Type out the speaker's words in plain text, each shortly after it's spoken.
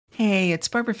Hey, it's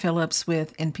Barbara Phillips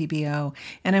with NPBO,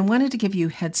 and I wanted to give you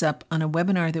a heads up on a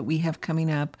webinar that we have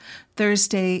coming up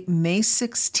Thursday, May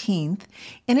 16th,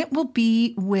 and it will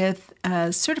be with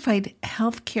a certified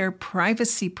healthcare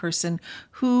privacy person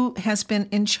who has been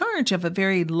in charge of a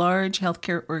very large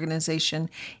healthcare organization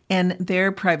and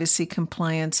their privacy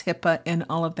compliance, HIPAA, and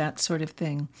all of that sort of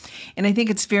thing. And I think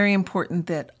it's very important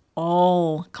that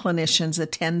all clinicians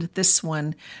attend this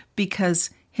one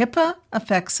because HIPAA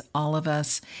affects all of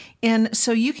us. And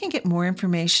so you can get more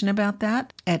information about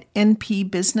that at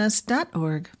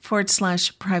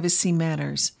npbusiness.org/privacy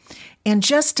matters. And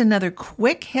just another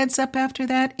quick heads up after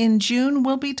that, in June,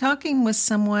 we'll be talking with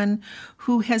someone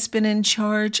who has been in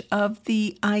charge of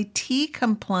the IT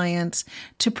compliance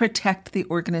to protect the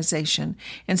organization.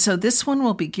 And so this one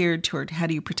will be geared toward how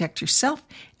do you protect yourself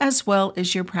as well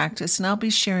as your practice. And I'll be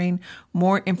sharing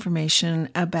more information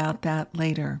about that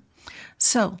later.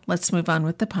 So let's move on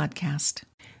with the podcast.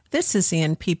 This is the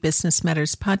NP Business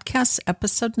Matters Podcast,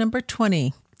 episode number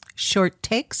 20, Short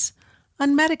Takes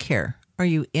on Medicare. Are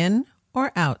you in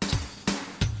or out?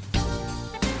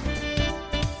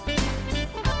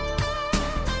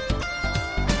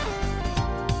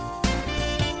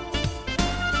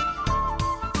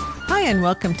 Hi, and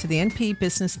welcome to the NP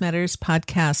Business Matters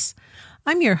Podcast.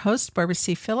 I'm your host, Barbara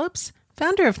C. Phillips,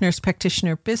 founder of Nurse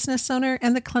Practitioner Business Owner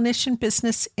and the Clinician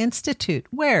Business Institute,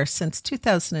 where since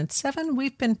 2007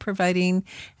 we've been providing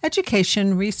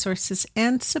education, resources,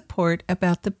 and support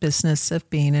about the business of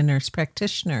being a nurse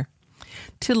practitioner.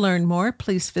 To learn more,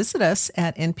 please visit us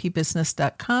at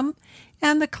npbusiness.com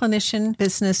and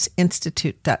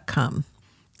theclinicianbusinessinstitute.com.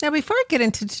 Now, before I get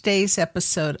into today's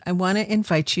episode, I want to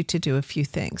invite you to do a few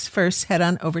things. First, head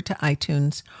on over to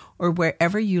iTunes or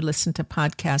wherever you listen to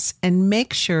podcasts and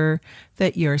make sure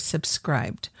that you're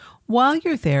subscribed. While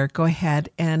you're there, go ahead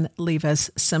and leave us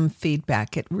some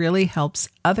feedback. It really helps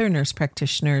other nurse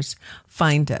practitioners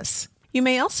find us. You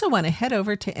may also want to head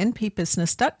over to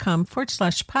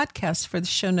npbusiness.com/podcast for the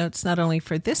show notes, not only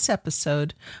for this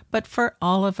episode, but for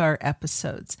all of our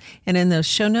episodes. And in those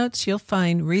show notes, you'll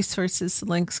find resources,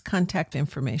 links, contact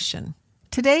information.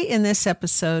 Today, in this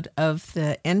episode of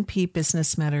the NP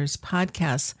Business Matters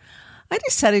podcast, I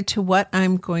decided to what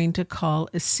I'm going to call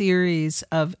a series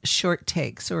of short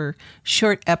takes or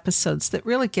short episodes that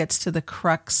really gets to the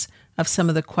crux of some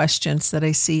of the questions that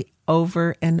I see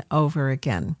over and over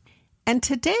again. And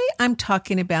today I'm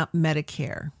talking about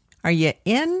Medicare. Are you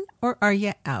in or are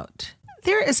you out?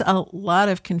 There is a lot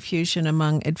of confusion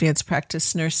among advanced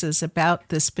practice nurses about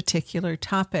this particular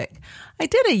topic. I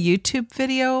did a YouTube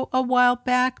video a while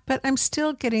back, but I'm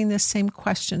still getting the same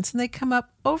questions, and they come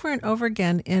up over and over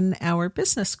again in our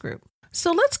business group.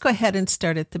 So let's go ahead and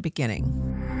start at the beginning.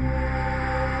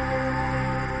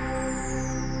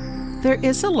 There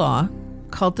is a law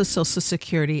called the Social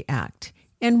Security Act.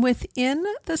 And within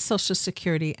the Social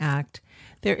Security Act,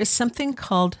 there is something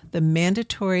called the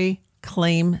Mandatory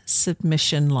Claim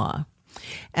Submission Law.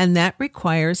 And that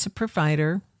requires a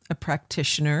provider, a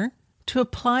practitioner, to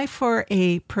apply for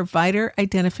a provider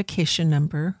identification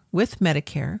number with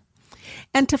Medicare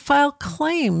and to file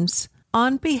claims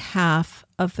on behalf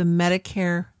of the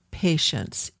Medicare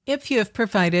patients. If you have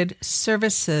provided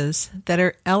services that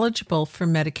are eligible for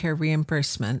Medicare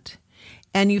reimbursement,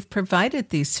 and you've provided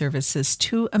these services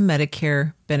to a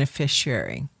Medicare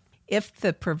beneficiary. If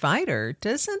the provider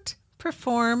doesn't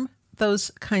perform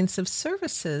those kinds of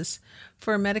services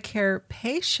for a Medicare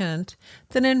patient,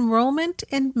 then enrollment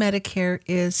in Medicare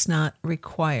is not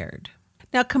required.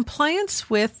 Now, compliance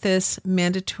with this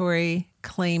mandatory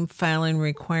claim filing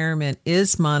requirement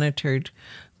is monitored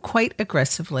quite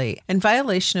aggressively, and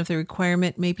violation of the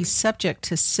requirement may be subject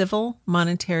to civil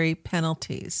monetary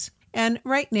penalties. And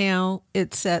right now,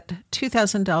 it's at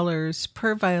 $2,000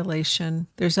 per violation.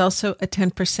 There's also a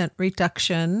 10%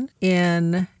 reduction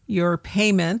in your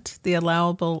payment, the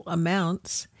allowable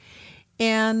amounts,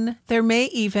 and there may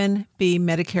even be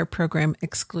Medicare program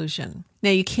exclusion.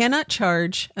 Now, you cannot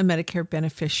charge a Medicare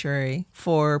beneficiary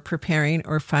for preparing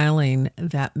or filing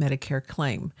that Medicare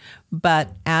claim, but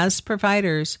as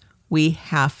providers, we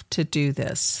have to do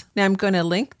this. Now, I'm going to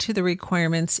link to the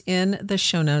requirements in the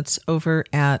show notes over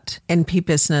at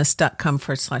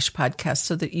npbusiness.com/podcast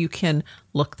so that you can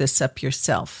look this up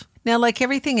yourself. Now, like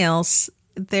everything else,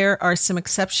 there are some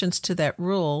exceptions to that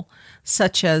rule,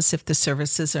 such as if the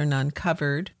services are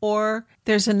non-covered, or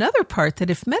there's another part that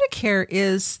if Medicare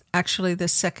is actually the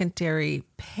secondary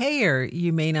payer,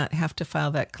 you may not have to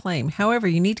file that claim. However,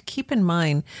 you need to keep in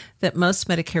mind that most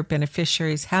Medicare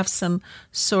beneficiaries have some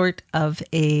sort of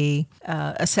a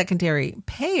secondary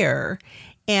payer,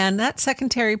 and that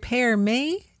secondary payer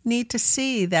may need to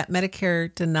see that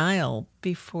Medicare denial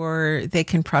before they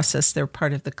can process their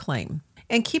part of the claim.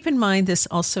 And keep in mind, this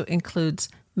also includes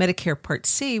Medicare Part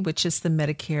C, which is the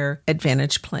Medicare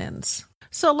Advantage plans.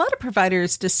 So a lot of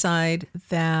providers decide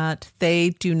that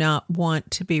they do not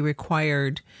want to be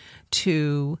required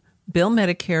to bill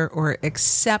Medicare or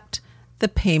accept the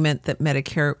payment that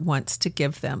Medicare wants to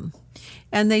give them,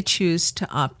 and they choose to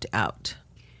opt out.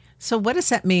 So what does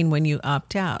that mean when you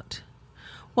opt out?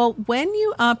 Well, when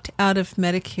you opt out of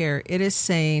Medicare, it is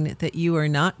saying that you are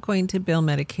not going to bill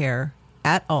Medicare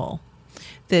at all.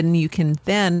 Then you can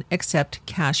then accept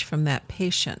cash from that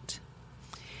patient.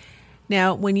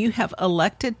 Now, when you have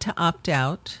elected to opt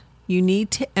out, you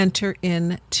need to enter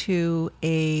into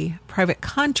a private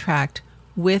contract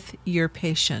with your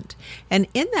patient. And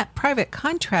in that private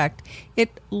contract,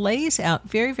 it lays out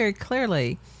very, very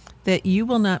clearly that you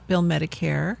will not bill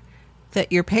Medicare, that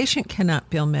your patient cannot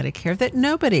bill Medicare, that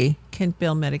nobody can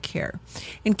bill Medicare.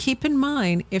 And keep in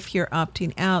mind, if you're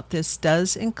opting out, this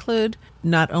does include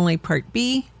not only Part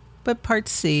B, but Part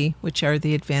C, which are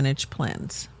the Advantage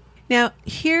plans. Now,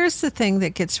 here's the thing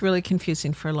that gets really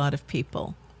confusing for a lot of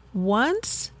people.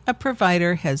 Once a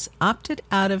provider has opted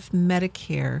out of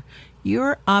Medicare,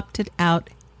 you're opted out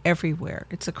everywhere.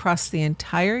 It's across the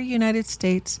entire United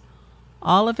States,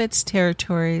 all of its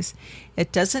territories.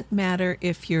 It doesn't matter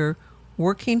if you're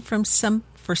working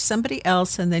for somebody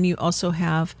else and then you also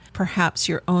have perhaps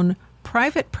your own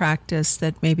private practice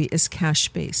that maybe is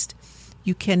cash-based.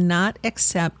 You cannot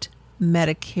accept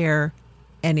Medicare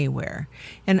anywhere.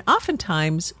 And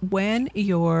oftentimes when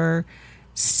you're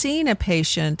seeing a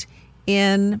patient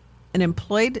in an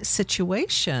employed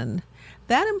situation,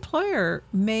 that employer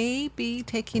may be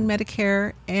taking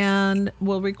Medicare and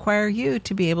will require you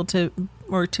to be able to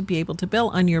bill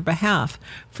on your behalf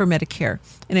for Medicare.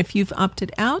 And if you've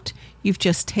opted out, you've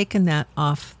just taken that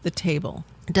off the table.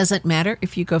 It doesn't matter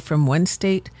if you go from one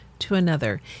state to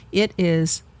another. It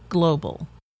is global.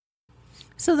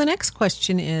 So the next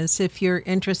question is, if you're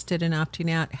interested in opting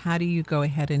out, how do you go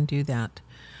ahead and do that?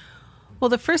 Well,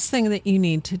 the first thing that you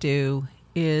need to do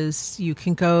is you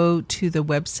can go to the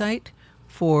website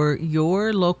for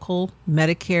your local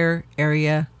Medicare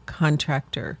area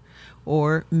contractor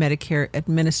or Medicare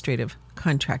administrative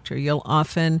contractor. You'll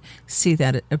often see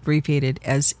that abbreviated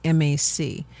as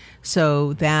MAC.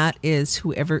 So that is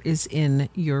whoever is in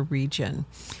your region.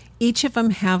 Each of them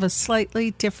have a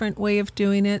slightly different way of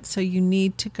doing it, so you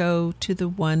need to go to the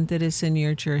one that is in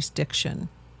your jurisdiction.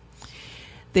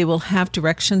 They will have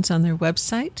directions on their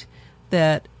website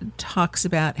that talks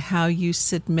about how you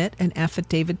submit an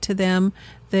affidavit to them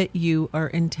that you are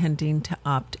intending to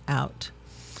opt out.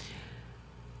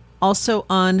 Also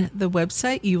on the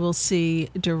website, you will see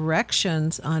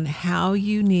directions on how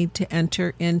you need to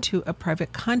enter into a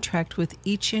private contract with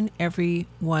each and every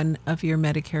one of your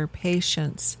Medicare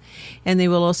patients. And they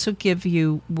will also give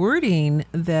you wording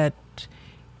that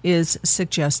is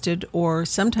suggested, or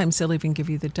sometimes they'll even give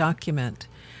you the document.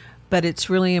 But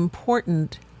it's really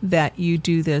important that you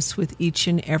do this with each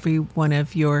and every one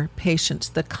of your patients.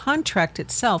 The contract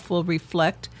itself will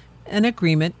reflect an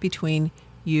agreement between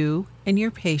you and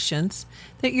your patients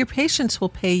that your patients will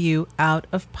pay you out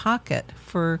of pocket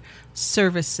for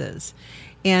services,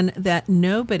 and that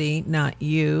nobody, not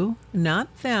you,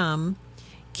 not them,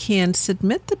 can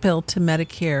submit the bill to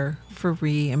Medicare for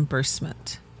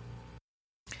reimbursement.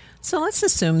 So let's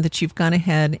assume that you've gone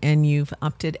ahead and you've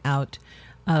opted out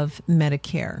of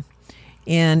Medicare,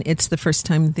 and it's the first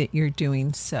time that you're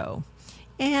doing so.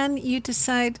 And you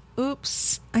decide,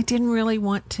 oops, I didn't really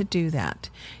want to do that.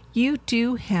 You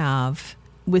do have,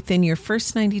 within your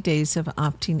first 90 days of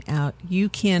opting out, you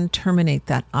can terminate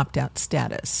that opt-out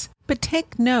status. But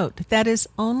take note, that is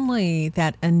only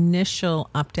that initial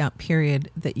opt-out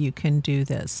period that you can do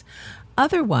this.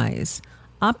 Otherwise,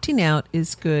 opting out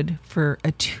is good for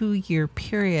a 2-year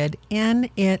period, and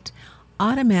it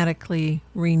automatically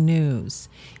renews.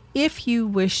 If you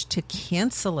wish to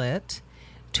cancel it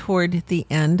toward the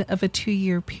end of a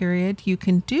 2-year period, you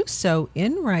can do so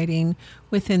in writing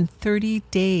within 30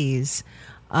 days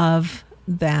of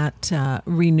that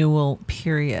renewal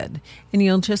period. And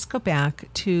you'll just go back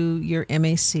to your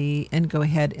MAC and go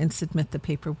ahead and submit the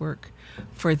paperwork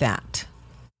for that.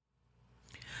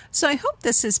 So I hope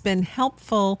this has been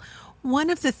helpful. One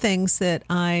of the things that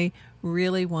I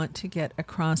really want to get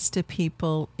across to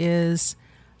people is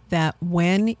that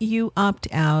when you opt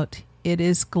out, it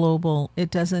is global. It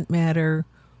doesn't matter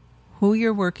who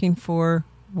you're working for,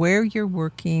 where you're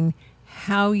working,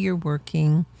 how you're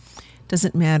working. It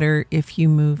doesn't matter if you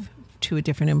move to a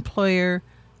different employer,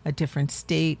 a different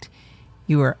state,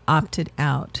 you are opted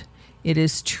out. It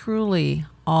is truly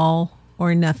all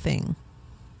or nothing.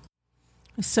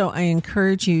 So I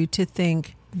encourage you to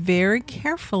think very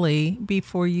carefully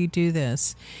before you do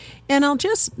this. And I'll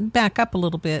just back up a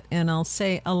little bit and I'll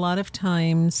say a lot of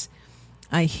times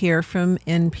I hear from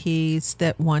NPs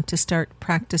that want to start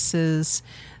practices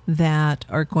that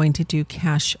are going to do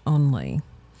cash only.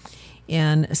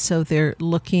 And so they're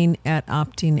looking at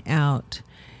opting out.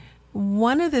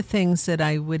 One of the things that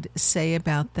I would say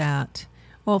about that,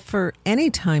 well, for any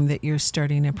time that you're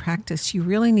starting a practice, you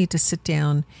really need to sit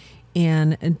down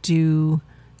and do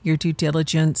your due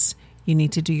diligence. You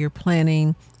need to do your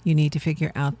planning. You need to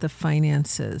figure out the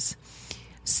finances.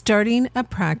 Starting a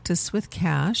practice with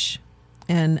cash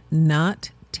and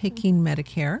not taking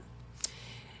Medicare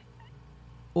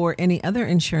or any other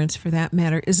insurance for that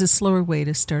matter is a slower way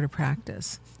to start a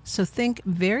practice. So think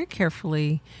very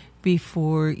carefully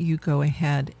before you go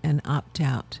ahead and opt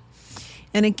out.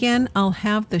 And again, I'll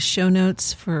have the show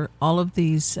notes for all of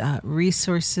these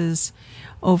resources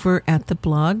over at the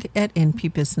blog at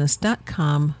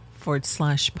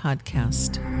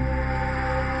npbusiness.com/podcast.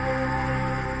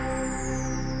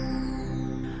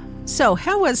 So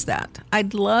how was that?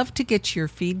 I'd love to get your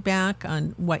feedback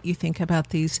on what you think about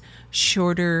these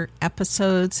shorter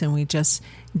episodes, and we just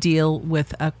deal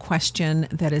with a question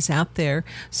that is out there.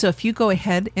 So if you go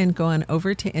ahead and go on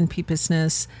over to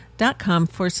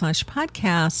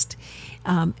npbusiness.com/podcast,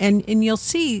 and you'll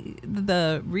see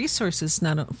the resources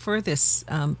not only for this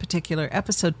particular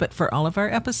episode, but for all of our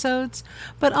episodes.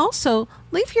 But also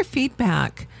leave your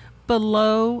feedback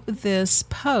below this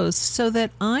post so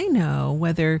that I know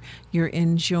whether you're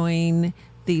enjoying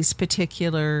these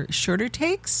particular shorter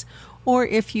takes or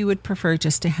if you would prefer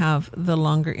just to have the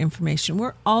longer information.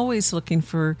 We're always looking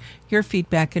for your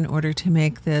feedback in order to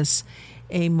make this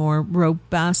a more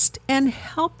robust and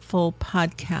helpful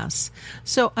podcast.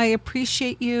 So I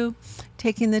appreciate you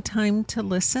taking the time to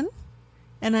listen,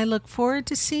 and I look forward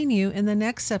to seeing you in the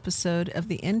next episode of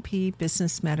the NP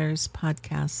Business Matters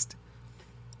podcast.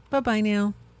 Bye-bye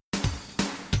now.